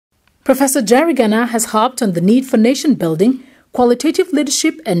Professor Gana has harped on the need for nation building, qualitative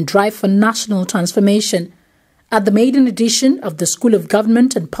leadership and drive for national transformation. At the maiden edition of the School of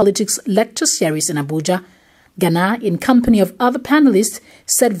Government and Politics lecture series in Abuja, Gana, in company of other panelists,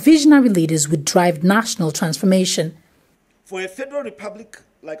 said visionary leaders would drive national transformation. For a federal republic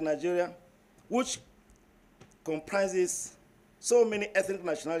like Nigeria, which comprises so many ethnic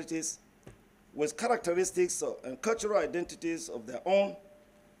nationalities with characteristics and cultural identities of their own,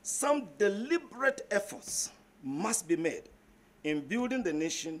 some deliberate efforts must be made in building the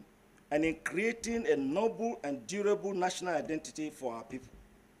nation and in creating a noble and durable national identity for our people.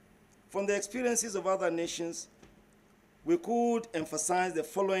 From the experiences of other nations, we could emphasize the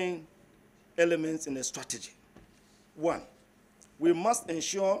following elements in the strategy. One, we must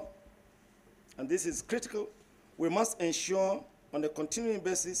ensure, and this is critical, we must ensure on a continuing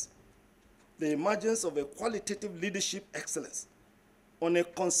basis the emergence of a qualitative leadership excellence on a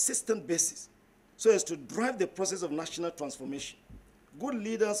consistent basis so as to drive the process of national transformation. Good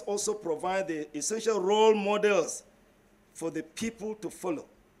leaders also provide the essential role models for the people to follow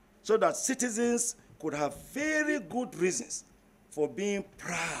so that citizens could have very good reasons for being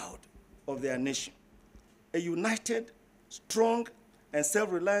proud of their nation. A united, strong, and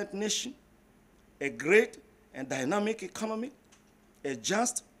self-reliant nation, a great and dynamic economy, a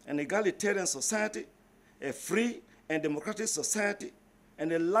just and egalitarian society, a free and democratic society,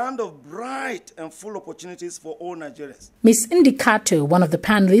 and a land of bright and full opportunities for all Nigerians. Ms. Indikato, one of the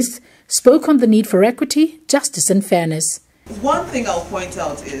panelists, spoke on the need for equity, justice and fairness. One thing I'll point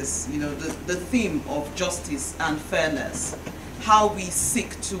out is, the theme of justice and fairness, how we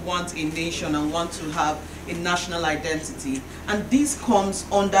seek to want a nation and want to have a national identity. And this comes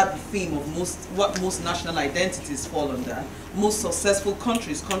under the theme of what most national identities fall under. Most successful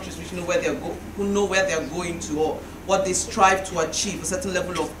countries which know where they're going to, or what they strive to achieve, a certain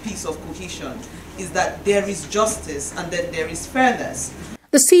level of peace, of cohesion, is that there is justice and then there is fairness.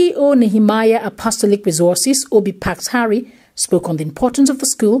 The CEO, Nehemiah Apostolic Resources, Obi Pax Harry, spoke on the importance of the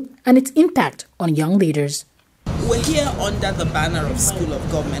school and its impact on young leaders. We're here under the banner of School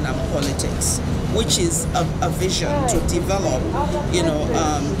of Government and Politics, which is a vision to develop,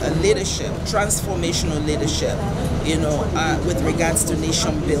 a leadership, transformational leadership, with regards to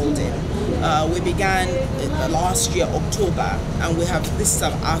nation building. We began last year, October, and this is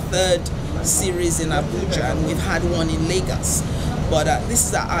our third series in Abuja, and we've had one in Lagos. But this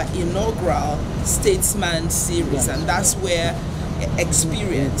is our inaugural Statesman series, and that's where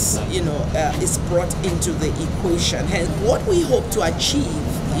experience, is brought into the equation. And what we hope to achieve,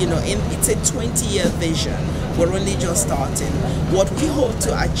 it's a 20-year vision. We're only just starting. What we hope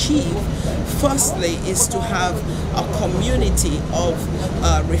to achieve, firstly, is to have a community of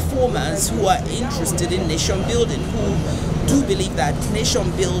reformers who are interested in nation building, who do believe that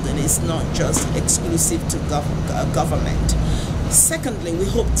nation building is not just exclusive to government. Secondly, we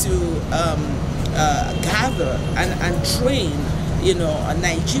hope to gather and train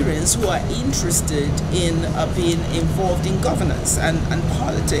Nigerians who are interested in being involved in governance and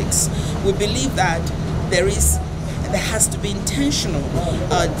politics. We believe that there has to be intentional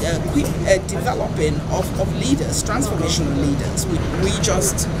developing of leaders, transformational leaders. We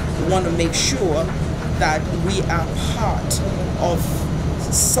just want to make sure that we are part of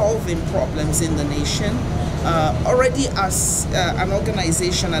solving problems in the nation. Already as an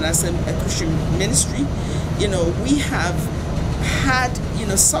organization and as a Christian ministry, we have had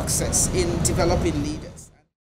success in developing leaders.